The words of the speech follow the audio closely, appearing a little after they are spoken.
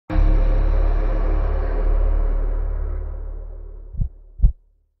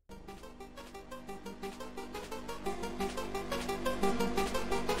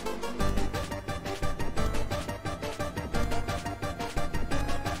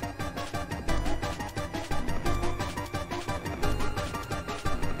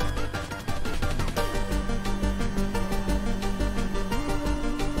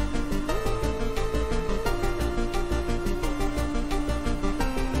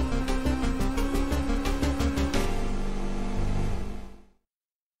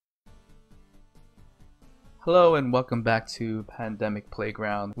Hello and welcome back to Pandemic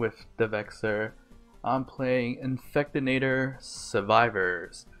Playground with the Vexer. I'm playing Infectonator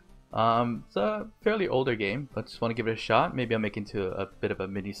Survivors. It's a fairly older game, but just want to give it a shot. Maybe I'll make it into a bit of a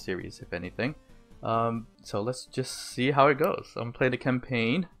mini series, if anything. So let's just see how it goes. I'm playing the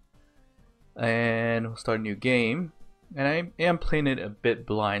campaign, and we'll start a new game. And I am playing it a bit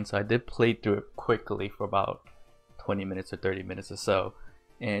blind, so I did play through it quickly for about 20 minutes or 30 minutes or so,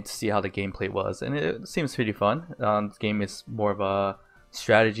 and to see how the gameplay was, and it seems pretty fun. This game is more of a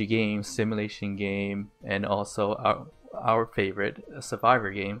strategy game, simulation game, and also our favorite, a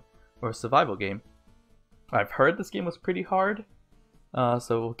survivor game or survival game. I've heard this game was pretty hard, so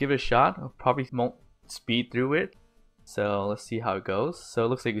we'll give it a shot. I probably won't speed through it, so let's see how it goes. So it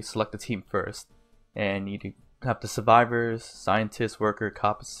looks like we select the team first, and you have the survivors, scientist, worker,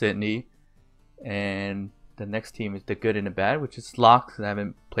 cop, Sydney, and the next team is the good and the bad, which is locked. I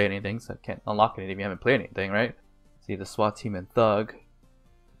haven't played anything, so I can't unlock anything if you haven't played anything, right? See the SWAT team and Thug.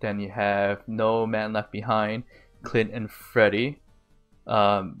 Then you have No Man Left Behind, Clint and Freddy.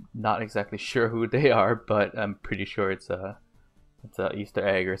 Not exactly sure who they are, but I'm pretty sure it's a Easter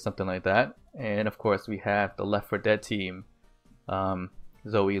egg or something like that. And of course we have the Left 4 Dead team,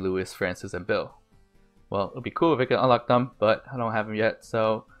 Zoe, Lewis, Francis, and Bill. Well, it'll be cool if I can unlock them, but I don't have them yet,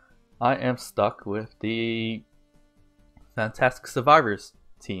 so I am stuck with the Fantastic Survivors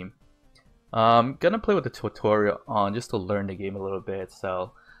team. I'm gonna play with the tutorial on just to learn the game a little bit,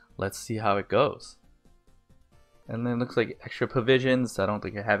 so let's see how it goes. And then it looks like extra provisions. I don't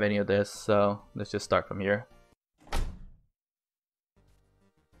think I have any of this, so let's just start from here.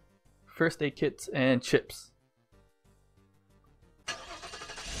 First aid kits and chips.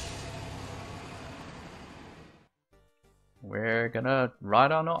 We're gonna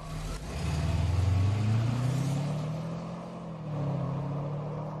ride on off.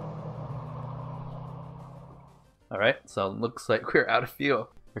 Alright, so it looks like we're out of fuel.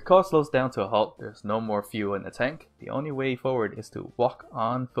 Your car slows down to a halt. There's no more fuel in the tank. The only way forward is to walk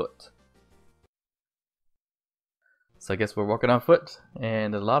on foot. So I guess we're walking on foot,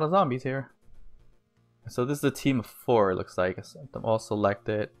 and a lot of zombies here. So this is a team of 4, it looks like. I'm all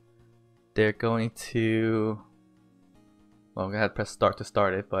selected. They're going to... Well, I'm gonna have to press start to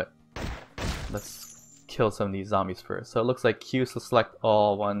start it, but let's kill some of these zombies first. So it looks like Q, so select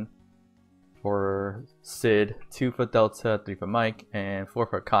all, 1 for Sid, 2 for Delta, 3 for Mike, and 4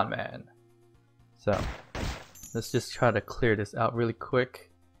 for Conman. So let's just try to clear this out really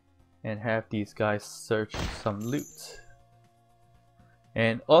quick and have these guys search some loot.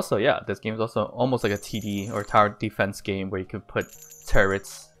 And also, yeah, this game is also almost like a TD or tower defense game where you can put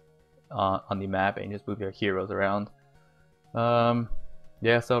turrets on the map and just move your heroes around.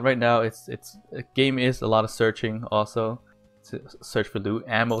 Yeah, so right now the game is a lot of searching also to search for loot.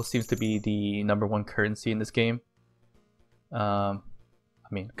 Ammo seems to be the #1 currency in this game. I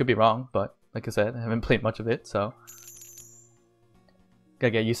mean, could be wrong, but like I said, I haven't played much of it, so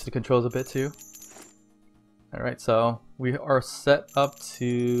gotta get used to the controls a bit too. Alright, so we are set up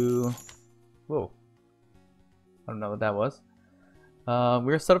to... Whoa. I don't know what that was.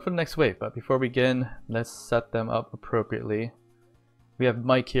 We're set up for the next wave, but before we begin, let's set them up appropriately. We have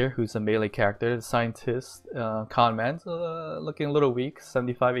Mike here, who's a melee character, the scientist. Conman's looking a little weak,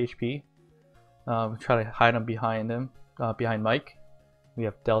 75 HP. We try to hide him, behind Mike. We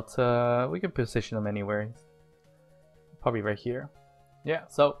have Delta. We can position him anywhere. Probably right here. Yeah,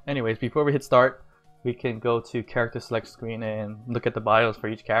 so anyways, before we hit start, we can go to character select screen and look at the bios for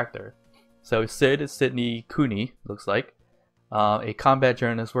each character. So Sid is Sydney Cooney, looks like. A combat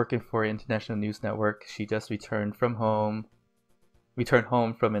journalist working for an international news network. She just returned home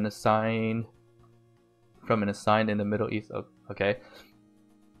from an assigned in the Middle East. Oh, okay.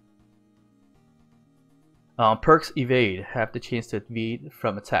 Perks evade, have the chance to evade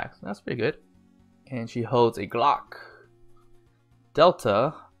from attacks. That's pretty good. And she holds a Glock.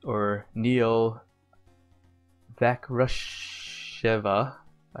 Delta, or Neo Vakrusheva,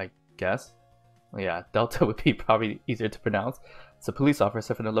 I guess. Yeah, Delta would be probably easier to pronounce. It's a police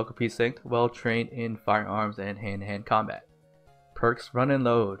officer from the local precinct, well trained in firearms and hand-to-hand combat. Perks: run and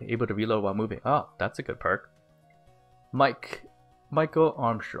load, able to reload while moving. Oh, that's a good perk. Michael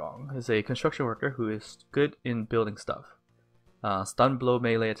Armstrong is a construction worker who is good in building stuff. Stun blow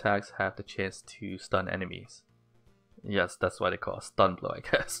melee attacks have the chance to stun enemies. Yes, that's why they call it stun blow, I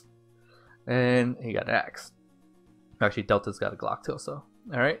guess. And he got an axe. Actually, Delta's got a Glock too, so.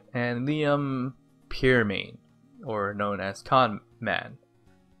 Alright, and Liam Piermain, or known as Conman.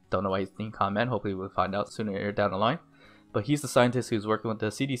 Don't know why he's named Conman, hopefully we'll find out sooner down the line. But he's the scientist who's working with the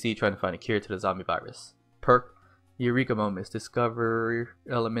CDC trying to find a cure to the zombie virus. Perk: Eureka moments, discover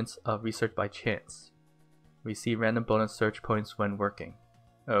elements of research by chance. Receive random bonus search points when working.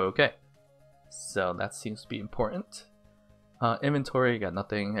 Okay. So that seems to be important. Inventory, got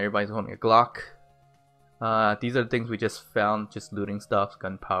nothing. Everybody's holding a Glock. These are the things we just found, just looting stuff.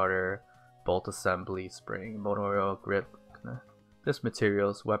 Gunpowder, bolt assembly, spring, motor oil, grip. This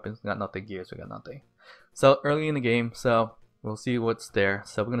materials, weapons, got nothing. Gears, we got nothing. So early in the game, so we'll see what's there.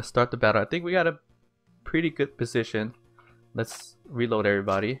 So we're gonna start the battle. I think we got a pretty good position. Let's reload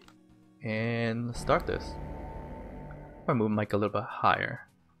everybody and start this. I'll move Mike a little bit higher.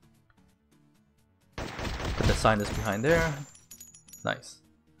 Put the sign that's behind there. Nice.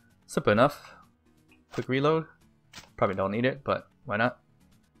 Simple enough. Quick reload. Probably don't need it, but why not?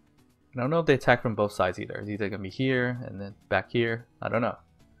 I don't know if they attack from both sides either. It's either gonna be here and then back here. I don't know.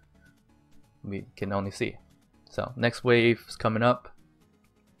 We can only see. So next wave is coming up.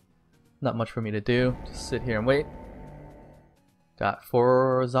 Not much for me to do. Just sit here and wait. Got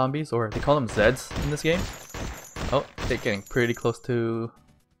 4 zombies, or they call them Zeds in this game. Oh, they're getting pretty close to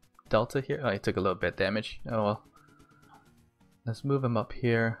Delta here. Oh, he took a little bit of damage. Oh well. Let's move him up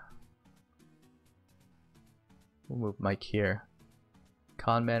here. We'll move Mike here.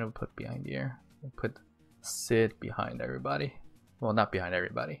 Conman we'll put behind here. We'll put Sid behind everybody. Well, not behind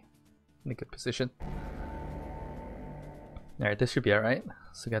everybody. In a good position. Alright, this should be alright.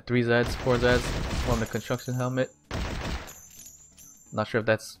 So we got 3 Zeds, 4 Zeds, one with the construction helmet. Not sure if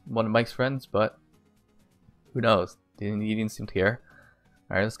that's one of Mike's friends, but who knows? He didn't seem to care.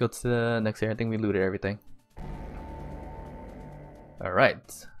 Alright, let's go to the next area. I think we looted everything.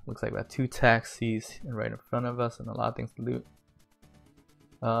 Alright, looks like we got 2 taxis right in front of us and a lot of things to loot.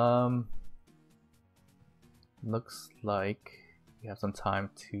 Looks like we have some time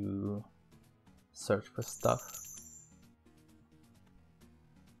to search for stuff.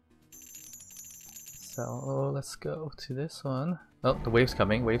 So let's go to this one. Oh, the wave's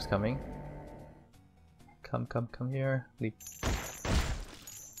coming, wave's coming. Come here. Leave.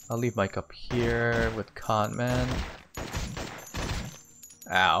 I'll leave Mike up here with Conman.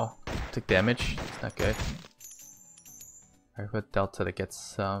 Ow. Took damage. It's not good. Alright, put Delta to get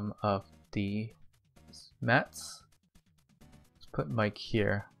some of the mats. Let's put Mike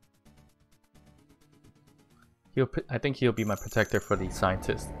here. I think he'll be my protector for the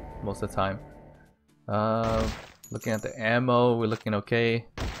scientist most of the time. Looking at the ammo, we're looking okay.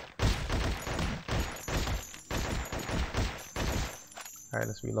 Alright,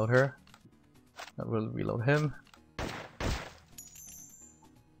 let's reload her. We'll reload him.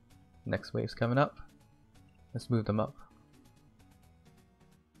 Next wave's coming up. Let's move them up.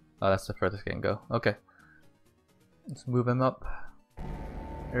 Oh, that's the furthest I can go. Okay. Let's move him up.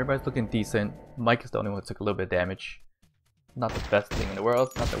 Everybody's looking decent. Mike is the only one who took a little bit of damage. Not the best thing in the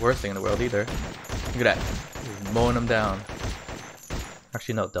world. Not the worst thing in the world either. Look at that. He's mowing them down.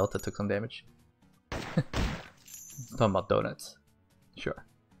 Actually, no. Delta took some damage. Talking about donuts. Sure.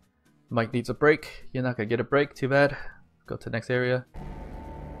 Mike needs a break. You're not gonna get a break. Too bad. Go to the next area.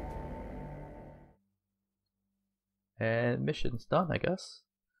 And mission's done, I guess.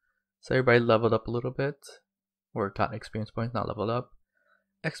 So everybody leveled up a little bit. Or got experience points, not leveled up.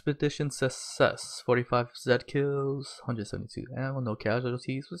 Expedition success. 45 Z kills, 172 ammo, no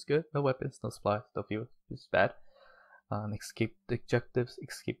casualties, was good. No weapons, no supplies, no fuel, it's bad. Escape the objectives,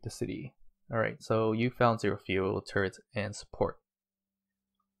 escape the city. Alright, so you found 0 fuel, turrets, and support.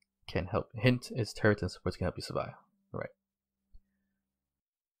 Can help. Hint is turrets and supports can help you survive. Alright.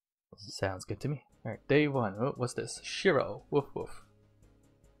 Sounds good to me. Alright, day 1. Oh, what's this? Shiro. Woof woof.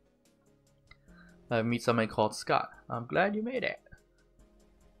 Meet somebody called Scott. I'm glad you made it.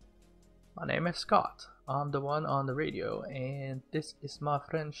 My name is Scott. I'm the one on the radio, and this is my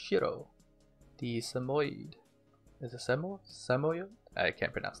friend Shiro, the Samoyed. Is it Samoyed? I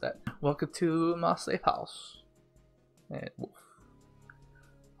can't pronounce that. Welcome to my safe house. And woof.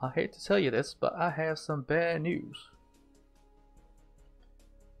 I hate to tell you this, but I have some bad news.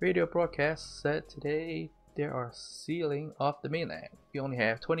 Radio broadcast said today they are sealing off the mainland. We only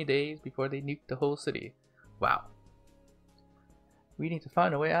have 20 days before they nuke the whole city. Wow. We need to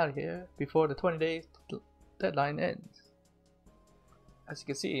find a way out of here before the 20 days deadline ends. As you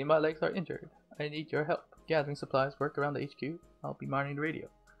can see, my legs are injured. I need your help. Gathering supplies, work around the HQ. I'll be monitoring the radio.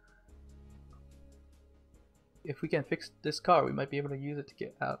 If we can fix this car, we might be able to use it to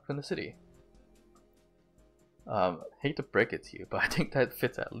get out from the city. Hate to break it to you, but I think that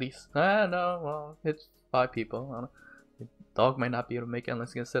fits at least. No, well, it's 5 people. I don't know. The dog might not be able to make it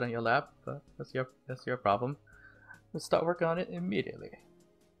unless you can sit on your lap, but that's your problem. Let's start working on it immediately.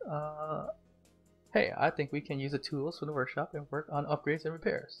 Hey, I think we can use the tools from the workshop and work on upgrades and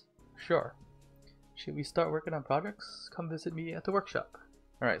repairs. Sure. Should we start working on projects? Come visit me at the workshop.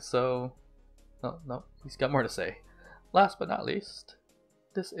 Alright, so No, no, he's got more to say. Last but not least,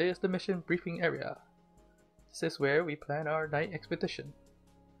 this is the mission briefing area. This is where we plan our night expedition.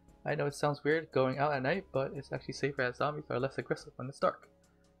 I know it sounds weird going out at night, but it's actually safer as zombies are less aggressive when it's dark.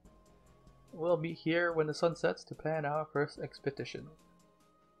 We'll meet here when the sun sets to plan our first expedition.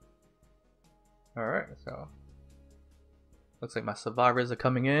 Alright, so looks like my survivors are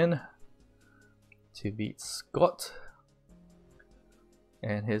coming in to meet Scott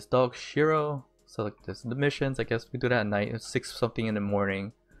and his dog Shiro. So like this the missions, I guess we do that at night. It's 6 something in the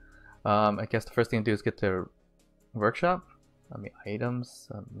morning. I guess the first thing to do is get to workshop. I mean items.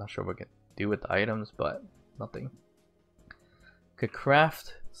 I'm not sure what we can do with the items, but nothing. Could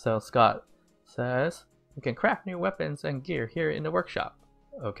craft. So Scott says we can craft new weapons and gear here in the workshop.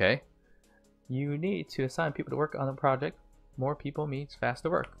 Okay. You need to assign people to work on the project. More people means faster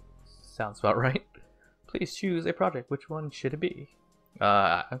work. Sounds about right. Please choose a project. Which one should it be?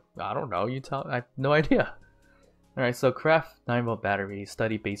 I don't know. You tell. I have no idea. Alright, so craft 9-volt batteries,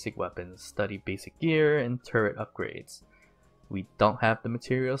 study basic weapons, study basic gear, and turret upgrades. We don't have the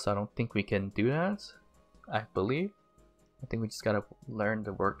materials, so I don't think we can do that. I believe. I think we just gotta learn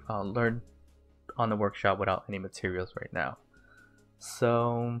the learn on the workshop without any materials right now.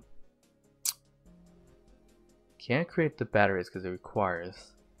 So can't create the batteries because it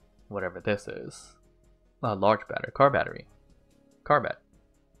requires whatever this is. A large battery, car battery.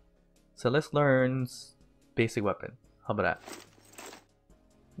 So let's learn basic weapon. How about that?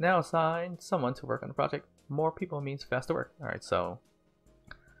 Now assign someone to work on the project. More people means faster work. Alright, so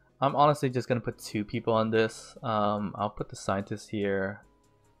I'm honestly just gonna put 2 people on this. I'll put the scientist here,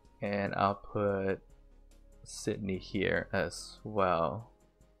 and I'll put Sydney here as well.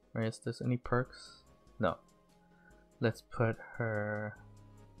 Or is this any perks? No. Let's put her.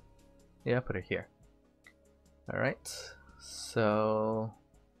 Yeah, put her here. Alright. So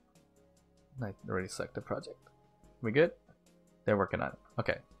I already selected the project. We good? They're working on it.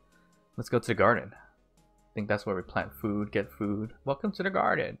 Okay. Let's go to the garden. I think that's where we plant food, get food. Welcome to the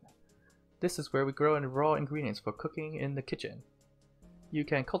garden. This is where we grow raw ingredients for cooking in the kitchen. You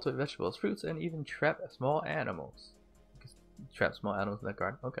can cultivate vegetables, fruits, and even trap small animals. Trap small animals in the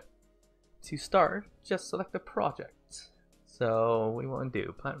garden. Okay. To start, just select the project. So what do you want to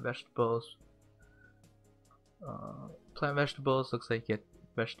do? Plant vegetables. Plant vegetables. Looks like you get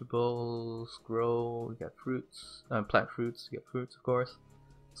vegetables, grow, you get fruits. Plant fruits, you get fruits, of course.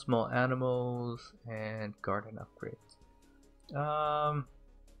 Small animals and garden upgrades.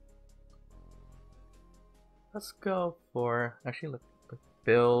 Let's go for actually look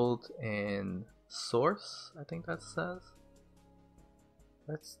build in source. I think that says.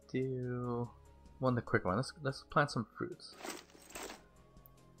 Let's do the quick one. Let's plant some fruits.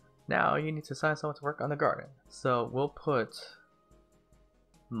 Now you need to assign someone to work on the garden. So we'll put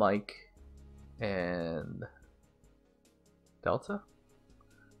Mike and Delta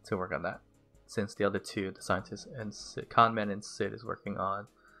to work on that, since the other 2, the scientist and Conman and Sid, is working on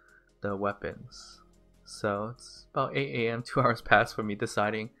the weapons. So it's about 8 AM, 2 hours past for me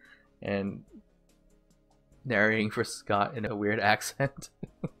deciding and narrating for Scott in a weird accent.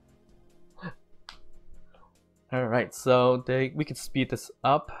 Alright, so we can speed this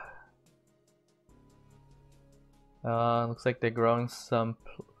up. Looks like they're growing some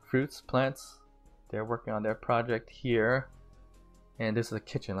fruits, plants. They're working on their project here. And this is the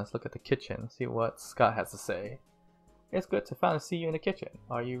kitchen. Let's look at the kitchen, see what Scott has to say. It's good to finally see you in the kitchen.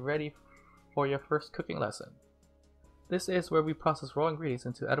 Are you ready for your first cooking lesson? This is where we process raw ingredients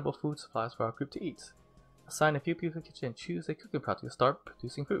into edible food supplies for our group to eat. Assign a few people to the kitchen, choose a cooking project to start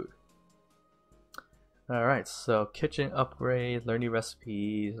producing food. Alright, so kitchen upgrade, learn new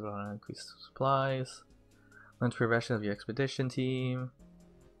recipes, increase supplies, learn progression of your expedition team.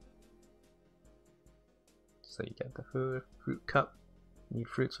 So you get the food, fruit cup, need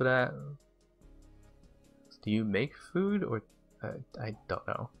fruits for that. Do you make food or I don't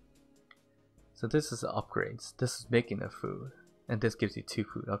know. So this is the upgrades, this is making the food, and this gives you 2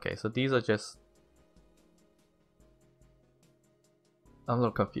 food. Okay, so these are just, I'm a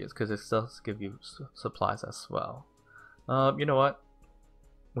little confused because it does give you supplies as well. You know what?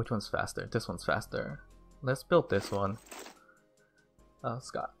 Which one's faster? This one's faster. Let's build this one.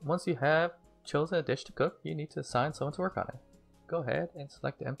 Scott, once you have chosen a dish to cook, you need to assign someone to work on it. Go ahead and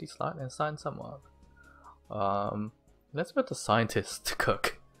select the empty slot and assign someone. Let's put the scientist to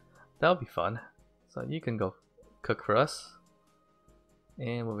cook. That'll be fun. So you can go cook for us.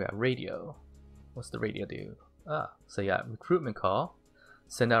 And we got radio. What's the radio do? So yeah, recruitment call.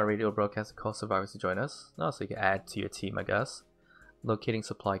 Send out a radio broadcast to call survivors to join us. So you can add to your team, I guess. Locating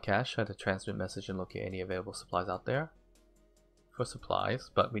supply cache. Try to transmit message and locate any available supplies out there. for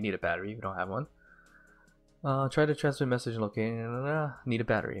supplies, but we need a battery. We don't have one. Try to transfer message locating. Need a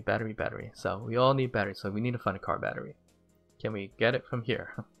battery. Battery. So we all need batteries. So we need to find a car battery. Can we get it from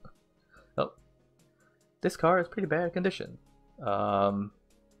here? Oh, this car is pretty bad condition.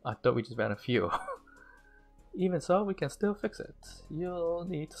 I thought we just ran a few. Even so, we can still fix it. You'll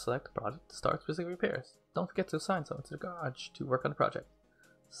need to select a project to start specific repairs. Don't forget to assign someone to the garage to work on the project.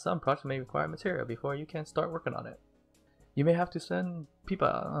 Some projects may require material before you can start working on it. You may have to send people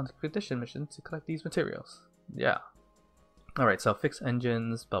on expedition missions to collect these materials. Yeah. Alright, so fix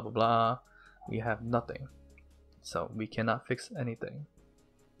engines, blah blah blah. We have nothing. So we cannot fix anything.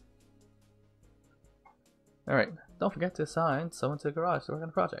 Alright, don't forget to assign someone to the garage to work on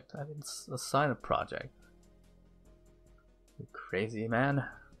the project. I didn't assign a project. You crazy man.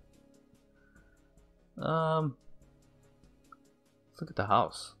 Let's look at the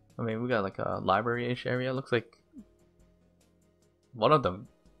house. I mean, we got like a library-ish area. Looks like one of them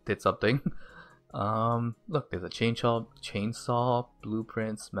did something. Look, there's a chainsaw,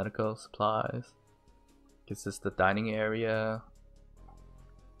 blueprints, medical supplies. This is the dining area.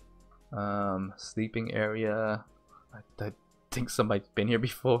 Sleeping area. I think somebody's been here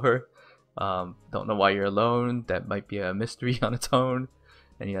before. Don't know why you're alone. That might be a mystery on its own.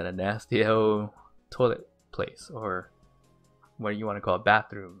 And you got a nasty old toilet place, or what do you want to call it,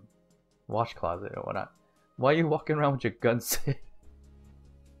 bathroom, wash closet, or whatnot. Why are you walking around with your guns?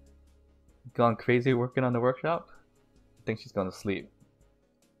 Gone crazy working on the workshop? I think she's going to sleep.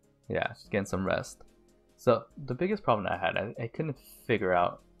 Yeah, she's getting some rest. So the biggest problem I had, I couldn't figure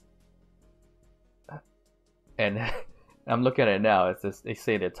out, and I'm looking at it now, it's just they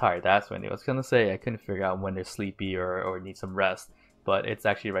say they're tired. That's when I was gonna say I couldn't figure out when they're sleepy or need some rest, but it's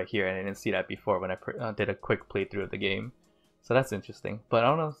actually right here, and I didn't see that before when I did a quick playthrough of the game. So that's interesting, but I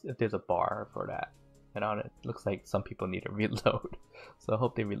don't know if there's a bar for that. And on it looks like some people need to reload, so I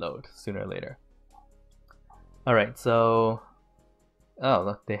hope they reload sooner or later. Alright, so oh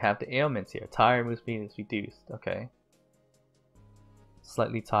look, they have the ailments here. Tired, mood speed is reduced. Okay.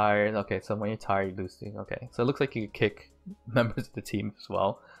 Slightly tired. Okay, so when you're tired, you lose steam. Okay, so it looks like you could kick members of the team as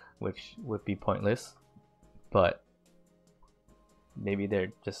well, which would be pointless. But maybe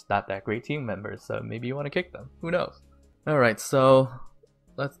they're just not that great team members, so maybe you want to kick them. Who knows? Alright, so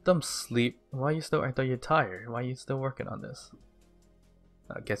let them sleep. Why are you still? I thought you're tired. Why are you still working on this?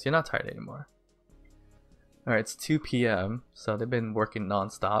 I guess you're not tired anymore. Alright, it's 2 p.m. So they've been working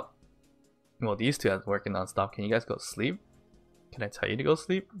non-stop. Well, these two have been working non-stop. Can you guys go to sleep? Can I tell you to go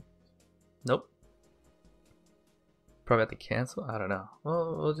sleep? Nope. Probably have to cancel? I don't know.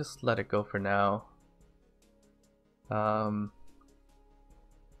 Well, we'll just let it go for now.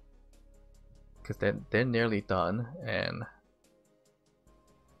 Because they're nearly done, and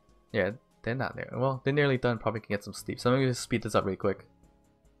yeah, they're not there. Well, they're nearly done. Probably can get some sleep. So I'm gonna just speed this up really quick.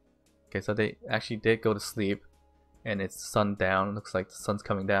 Okay, so they actually did go to sleep, and it's sundown. Looks like the sun's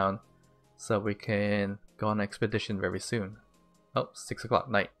coming down, so we can go on an expedition very soon. Oh, 6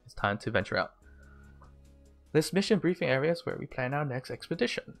 o'clock night. It's time to venture out. This mission briefing area is where we plan our next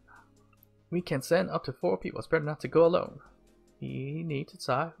expedition. We can send up to 4 people. It's better not to go alone. We need to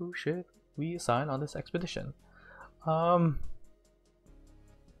decide who should we assign on this expedition. The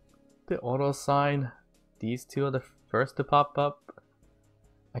auto assign. These two are the first to pop up.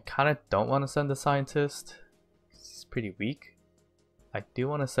 I kind of don't want to send the scientist. She's pretty weak. I do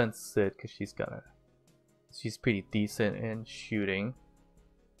want to send Sid because she's pretty decent in shooting.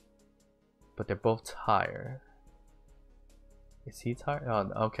 But they're both tired. Is he tired?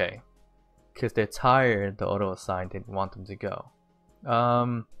 Oh, okay. Because they're tired, the auto assign didn't want them to go.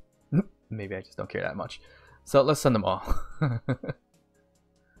 Maybe I just don't care that much. So let's send them all.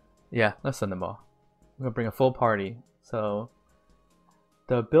 Yeah, let's send them all. We're gonna bring a full party. So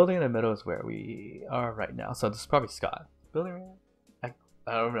the building in the middle is where we are right now. So this is probably Scott. Building. I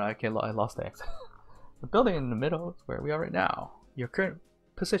don't know. I lost the accent. The building in the middle is where we are right now. Your current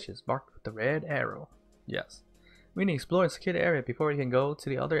position is marked with the red arrow. Yes. We need to explore and secure the area before we can go to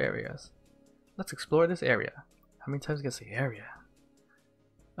the other areas. Let's explore this area. How many times can I say area?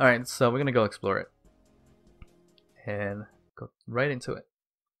 Alright, so we're gonna go explore it. And go right into it.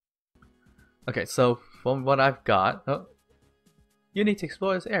 Okay, so from what I've got, you need to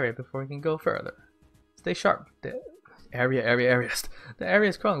explore this area before you can go further. Stay sharp. The areas. The area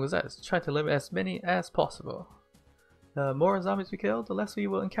is crawling with us. Try to live as many as possible. The more zombies we kill, the less we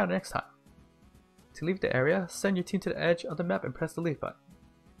will encounter next time. To leave the area, send your team to the edge of the map and press the leave button.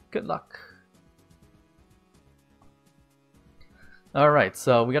 Good luck. Alright,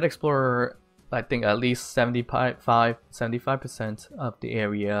 so we gotta explore, I think, at least 75% of the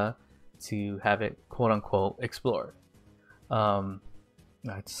area to have it quote-unquote explored.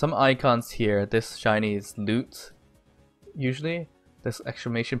 Alright, some icons here. This shiny is loot. Usually, this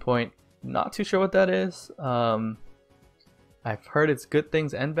exclamation point. Not too sure what that is. I've heard it's good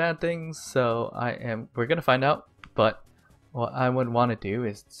things and bad things, so we're gonna find out. But what I would want to do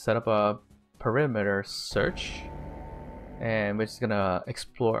is set up a perimeter search, and we're just gonna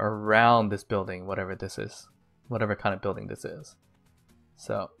explore around this building, whatever this is, whatever kind of building this is.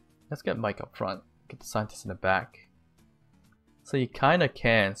 So let's get Mike up front, get the scientists in the back. So you kind of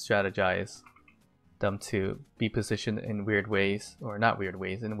can strategize them to be positioned in weird ways, or not weird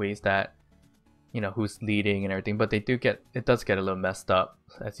ways, in ways that, you know, who's leading and everything, but it does get a little messed up,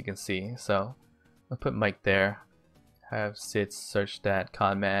 as you can see. So I'll put Mike there, have Sid search that.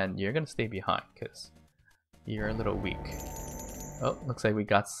 Con man, you're gonna stay behind because you're a little weak. Oh, looks like we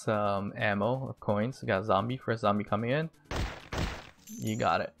got some ammo or coins. We got a zombie, first zombie coming in. You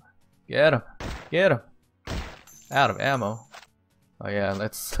got it. Get him, get him. Out of ammo. Oh yeah,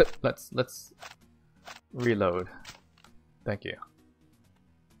 let's reload. Thank you.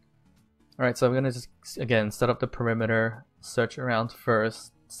 Alright, so I'm gonna just again set up the perimeter, search around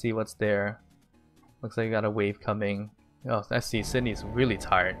first, see what's there. Looks like you got a wave coming. Oh, I see Sydney's really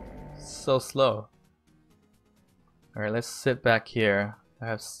tired. So slow. Alright, let's sit back here. I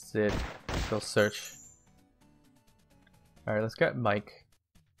have Sid go search. Alright, let's get Mike.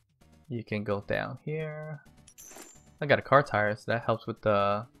 You can go down here. I got a car tire, so that helps with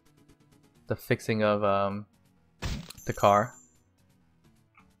the fixing of the car.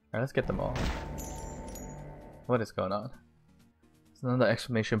 Alright, let's get them all. What is going on? There's another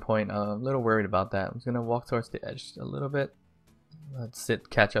exclamation point. I'm a little worried about that. I'm just gonna walk towards the edge a little bit. Let's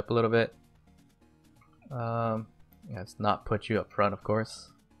catch up a little bit. Yeah, let's not put you up front, of course.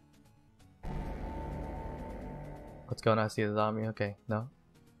 What's going on? I see the zombie. Okay, no.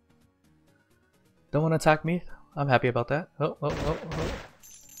 Don't want to attack me. I'm happy about that. Oh, oh, oh, oh.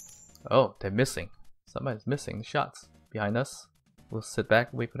 Oh, they're missing. Somebody's missing the shots behind us. We'll sit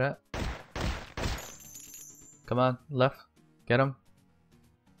back and wait for that. Come on, left. Get him.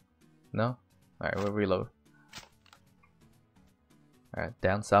 No? Alright, we'll reload. Alright,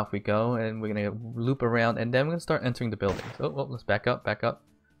 down south we go, and we're gonna loop around, and then we're gonna start entering the buildings. Oh, oh, let's back up, back up.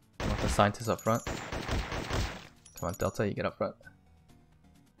 I want the scientists up front. Come on, Delta, you get up front.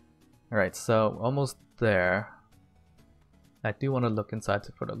 Alright, so almost there. I do want to look inside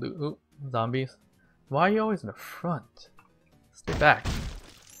for the loot. Ooh, zombies. Why are you always in the front? Stay back.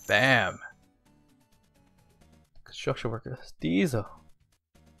 Bam. Construction workers. Diesel.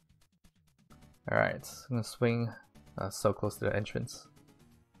 Alright, I'm gonna swing so close to the entrance.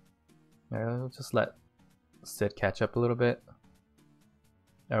 Alright, we'll just let Sid catch up a little bit.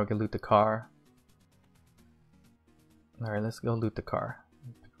 Now we can loot the car. Alright, let's go loot the car.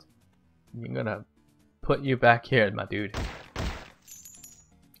 I'm gonna put you back here, my dude.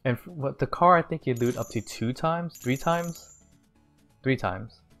 And what the car, I think you loot up to 2 times? 3 times? 3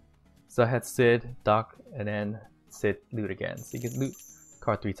 times. So I had Sid, Doc, and then Sid loot again. So you can loot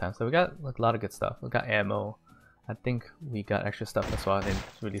car 3 times. So we got like, a lot of good stuff. We got ammo. I think we got extra stuff as well. I didn't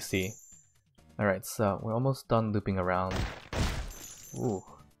really see. Alright, so we're almost done looping around. Ooh.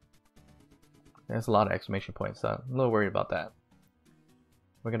 There's a lot of exclamation points, so I'm a little worried about that.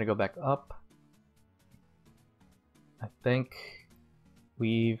 We're gonna go back up. I think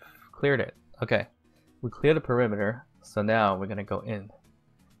we've cleared it. Okay, we cleared the perimeter, so now we're gonna go in.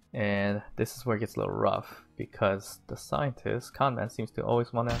 And this is where it gets a little rough because the scientist, Conman, seems to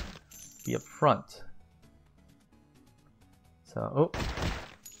always want to be up front. So, oh,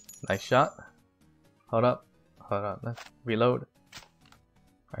 nice shot. Hold up, let's reload.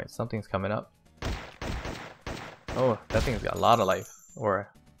 Alright, something's coming up. Oh, that thing's got a lot of life.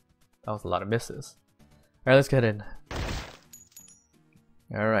 Or, that was a lot of misses. Alright, let's get in.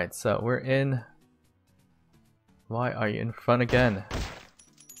 Alright, so we're in. Why are you in front again?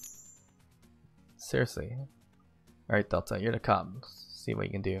 Seriously. Alright, Delta, you're the cop. See what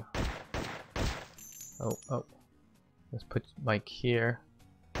you can do. Oh, oh. Let's put Mike here.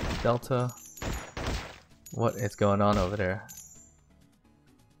 Delta. What is going on over there?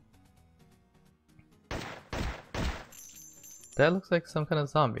 That looks like some kind of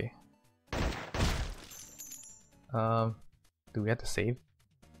zombie. Do we have to save?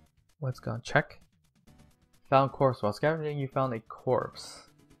 Let's go and check. Found corpse. While scavenging, you found a corpse.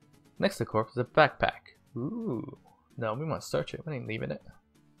 Next to the corpse is a backpack. Ooh. No, we want to search it. We ain't leaving it.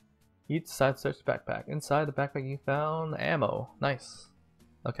 You decide to search the backpack. Inside the backpack you found ammo. Nice.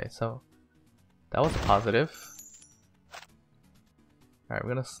 Okay, so that was a positive. Alright, we're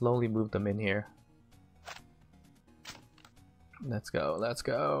gonna slowly move them in here. Let's go, let's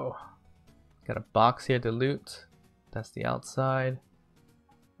go. Got a box here to loot. That's the outside.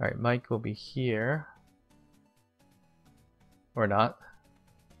 Alright, Mike will be here. Or not.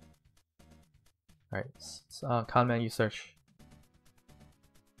 Alright, Conman, you search.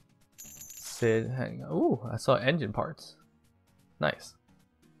 Sid, hang on. Ooh, I saw engine parts. Nice.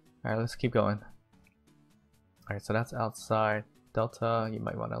 Alright, let's keep going. Alright, so that's outside. Delta, you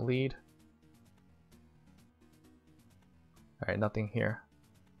might want to lead. Alright, nothing here.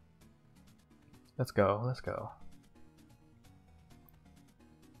 Let's go, let's go.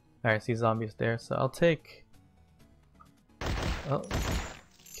 Alright, see zombies there, so I'll take... Oh,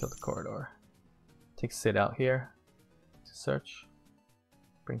 kill the corridor. Take Sid out here to search.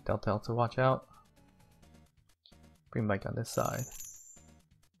 Bring Delta to watch out. Bring Mike on this side.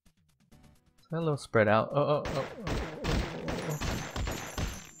 So a little spread out. Oh.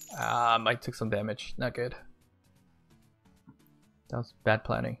 Ah, Mike took some damage. Not good. That was bad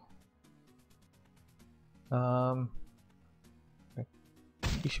planning.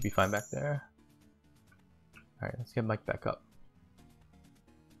 He should be fine back there. Alright, let's get Mike back up.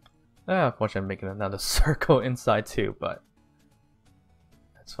 Unfortunately I'm making another circle inside too, but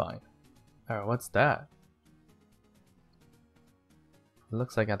that's fine. Alright, what's that? It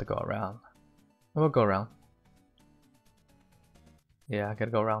looks like I have to go around. We'll go around. Yeah, I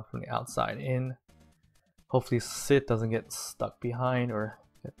gotta go around from the outside in. Hopefully Sid doesn't get stuck behind or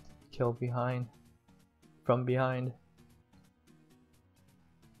get killed from behind.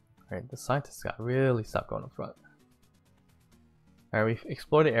 Alright, the scientists got really stopped going up front. Alright, we've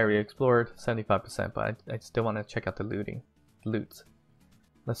explored the area, explored 75%, but I still want to check out the loot.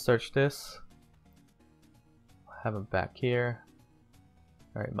 Let's search this. Have him back here.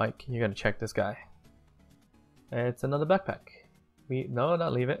 Alright, Mike, you're gonna check this guy. It's another backpack. No,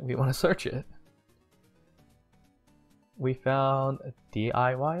 not leave it. We want to search it. We found a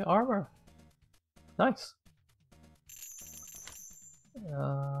DIY armor. Nice.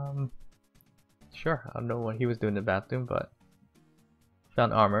 Sure, I don't know what he was doing in the bathroom, but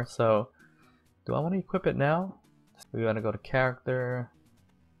found armor. So do I want to equip it now? We want to go to character,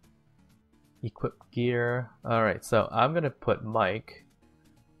 equip gear. Alright, so I'm gonna put Mike,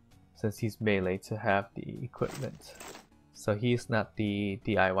 since he's melee, to have the equipment, so he's not the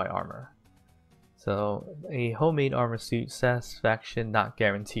DIY armor. So a homemade armor suit, satisfaction not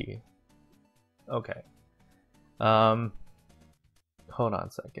guaranteed. Okay. Hold on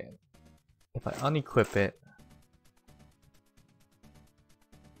a second. If I unequip it,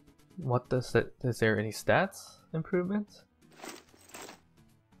 what does it? Is there any stats improvements?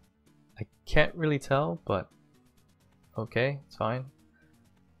 I can't really tell, but okay, it's fine.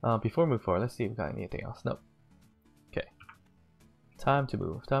 Before we move forward, let's see if we got anything else. Nope. Okay. Time to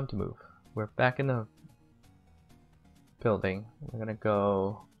move. Time to move. We're back in the building. We're gonna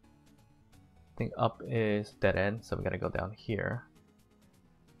go. I think up is dead end, so we gotta go down here.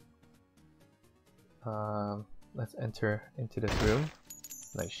 Let's enter into this room.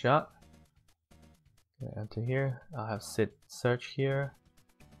 Nice shot. Enter here. I'll have Sid search here.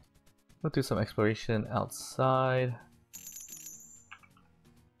 We'll do some exploration outside.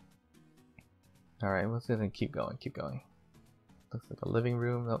 Alright, let's just keep going, keep going. Looks like a living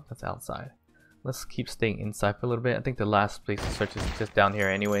room. Nope, that's outside. Let's keep staying inside for a little bit. I think the last place to search is just down here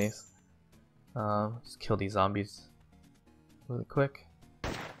anyways. Just kill these zombies really quick.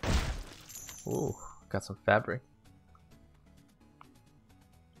 Ooh, got some fabric.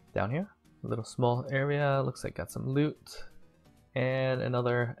 Down here, a little small area. Looks like got some loot. And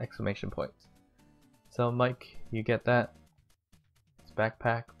another exclamation point. So Mike, you get that. It's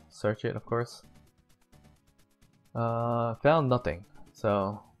backpack. Search it, of course. Found nothing.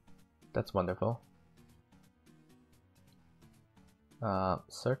 So that's wonderful.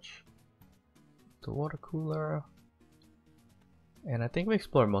 Search the water cooler. And I think we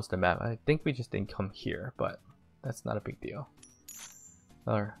explored most of the map. I think we just didn't come here, but that's not a big deal.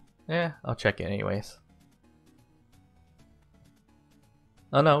 Or, I'll check it anyways.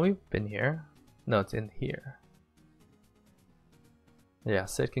 Oh no, we've been here. No, it's in here. Yeah,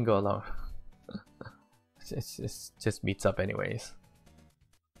 Sid can go alone. it just meets up anyways.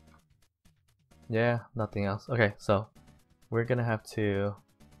 Yeah, nothing else. Okay, so we're gonna have to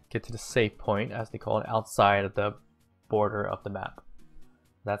get to the safe point, as they call it, outside of the border of the map.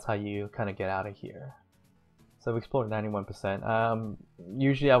 That's how you kind of get out of here. So we explored 91%.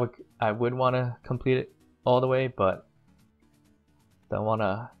 Usually I would want to complete it all the way, but don't want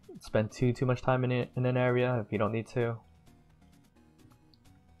to spend too much time in an area if you don't need to.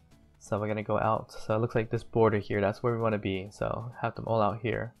 So we're gonna go out. So it looks like this border here, that's where we want to be. So have them all out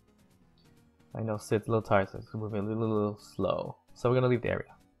here. I know Sid's a little tired, so it's moving a little slow. So we're gonna leave the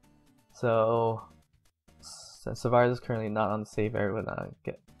area. So Survivors is currently not on the safe area,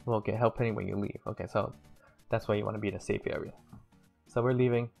 will get help pending when you leave. Okay, so that's why you want to be in a safe area. So we're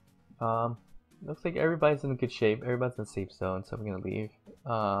leaving. Looks like everybody's in good shape. Everybody's in a safe zone, so we're gonna leave.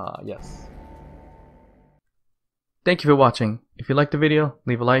 Yes. Thank you for watching. If you liked the video,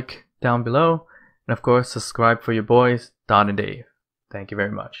 leave a like down below. And of course, subscribe for your boys, Don and Dave. Thank you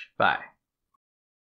very much. Bye.